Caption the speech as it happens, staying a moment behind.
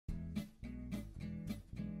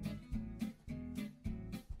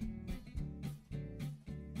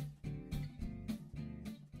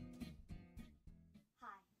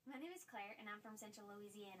I'm from Central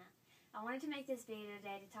Louisiana. I wanted to make this video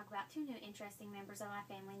today to talk about two new interesting members of my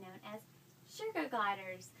family known as sugar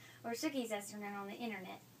gliders, or suggies as they're known on the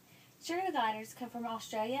internet. Sugar gliders come from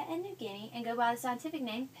Australia and New Guinea and go by the scientific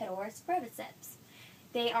name Pedorus breviceps.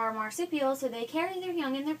 They are marsupials, so they carry their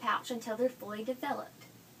young in their pouch until they're fully developed.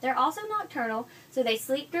 They're also nocturnal, so they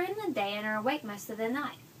sleep during the day and are awake most of the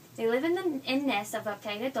night. They live in nests of up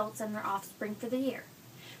to 8 adults and their offspring for the year.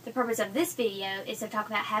 The purpose of this video is to talk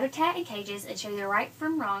about habitat and cages and show you the right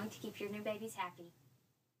from wrong to keep your new babies happy.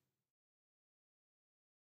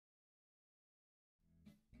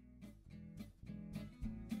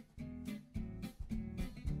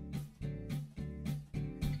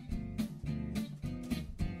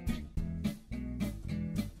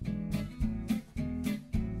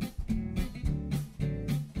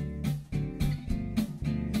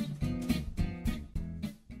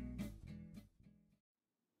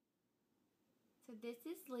 So this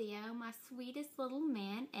is Leo, my sweetest little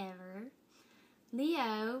man ever.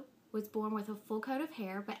 Leo was born with a full coat of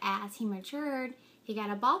hair, but as he matured, he got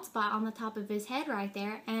a bald spot on the top of his head right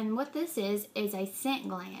there, and what this is a scent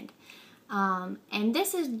gland. And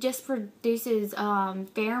this is just produces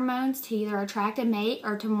pheromones to either attract a mate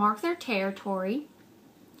or to mark their territory.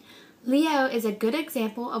 Leo is a good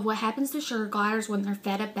example of what happens to sugar gliders when they're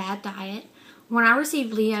fed a bad diet. When I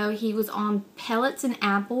received Leo, he was on pellets and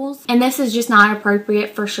apples, and this is just not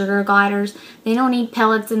appropriate for sugar gliders. They don't eat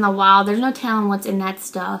pellets in the wild. There's no telling what's in that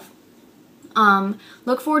stuff.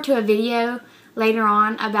 Look forward to a video later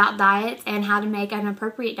on about diets and how to make an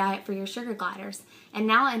appropriate diet for your sugar gliders. And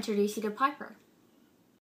now I'll introduce you to Piper.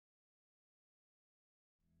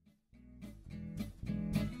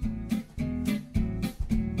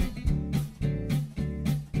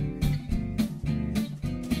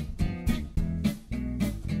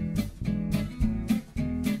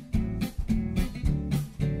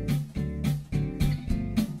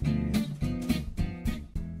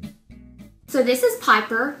 So this is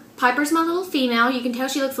Piper. Piper's my little female. You can tell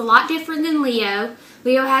she looks a lot different than Leo.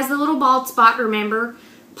 Leo has the little bald spot, remember.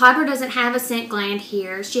 Piper doesn't have a scent gland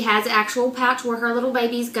here. She has an actual pouch where her little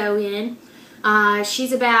babies go in.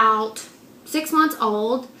 She's about 6 months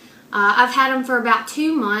old. I've had them for about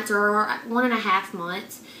 2 months or 1.5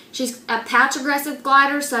 months. She's a pouch aggressive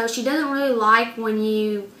glider, so she doesn't really like when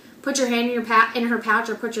you put your hand in her pouch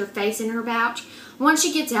or put your face in her pouch. Once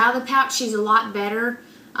she gets out of the pouch, she's a lot better.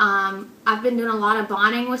 I've been doing a lot of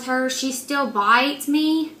bonding with her. She still bites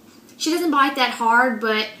me. She doesn't bite that hard,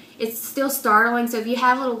 but it's still startling. So if you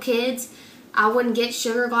have little kids, I wouldn't get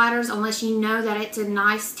sugar gliders unless you know that it's a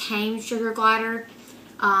nice tame sugar glider.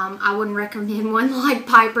 I wouldn't recommend one like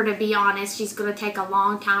Piper, to be honest. She's going to take a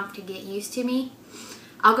long time to get used to me.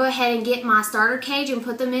 I'll go ahead and get my starter cage and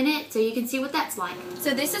put them in it so you can see what that's like.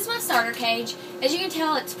 So this is my starter cage. As you can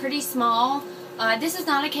tell, it's pretty small. This is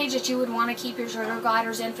not a cage that you would want to keep your sugar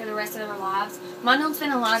gliders in for the rest of their lives. Mine don't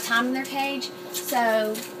spend a lot of time in their cage,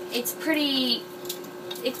 so it's pretty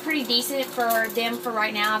decent for them for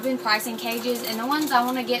right now. I've been pricing cages, and the ones I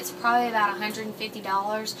want to get is probably about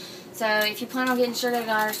 $150. So if you plan on getting sugar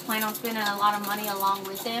gliders, plan on spending a lot of money along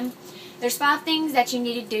with them. There's 5 things that you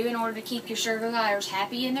need to do in order to keep your sugar gliders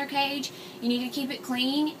happy in their cage. You need to keep it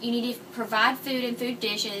clean. You need to provide food and food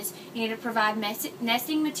dishes. You need to provide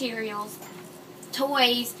nesting materials,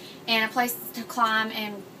 toys, and a place to climb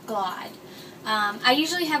and glide. I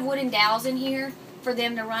usually have wooden dowels in here for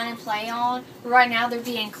them to run and play on. Right now they're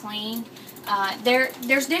being cleaned.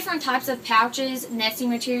 There's different types of pouches, nesting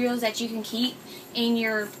materials that you can keep in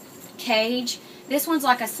your cage. This one's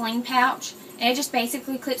like a sling pouch, and it just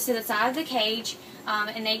basically clips to the side of the cage,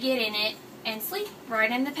 and they get in it and sleep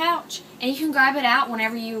right in the pouch. And you can grab it out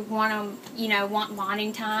whenever you want them, want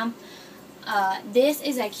bonding time. This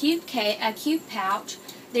is a cute pouch.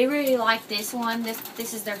 They really like this one.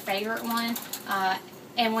 This is their favorite one.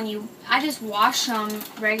 And I just wash them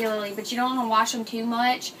regularly, but you don't want to wash them too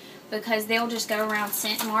much because they'll just go around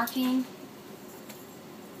scent marking.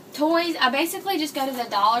 Toys, I basically just go to the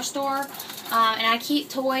dollar store, and I keep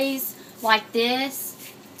toys like this.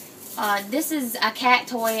 This is a cat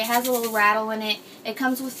toy. It has a little rattle in it. It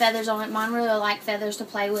comes with feathers on it. Mine really like feathers to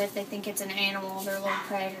play with. They think it's an animal. They're little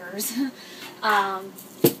predators.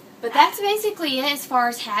 But that's basically it as far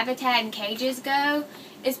as habitat and cages go.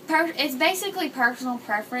 It's basically personal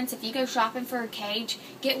preference. If you go shopping for a cage,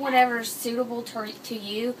 get whatever's suitable to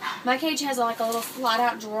you. My cage has like a little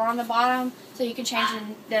slide-out drawer on the bottom, so you can change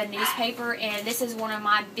the newspaper, and this is one of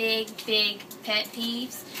my big pet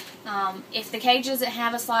peeves. If the cage doesn't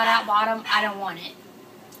have a slide-out bottom, I don't want it.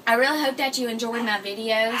 I really hope that you enjoyed my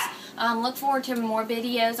videos. Look forward to more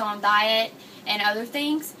videos on diet and other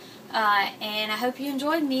things. And I hope you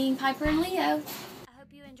enjoyed meeting Piper and Leo. I hope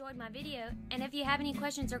you enjoyed my video, and if you have any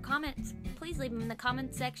questions or comments, please leave them in the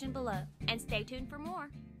comments section below. And stay tuned for more.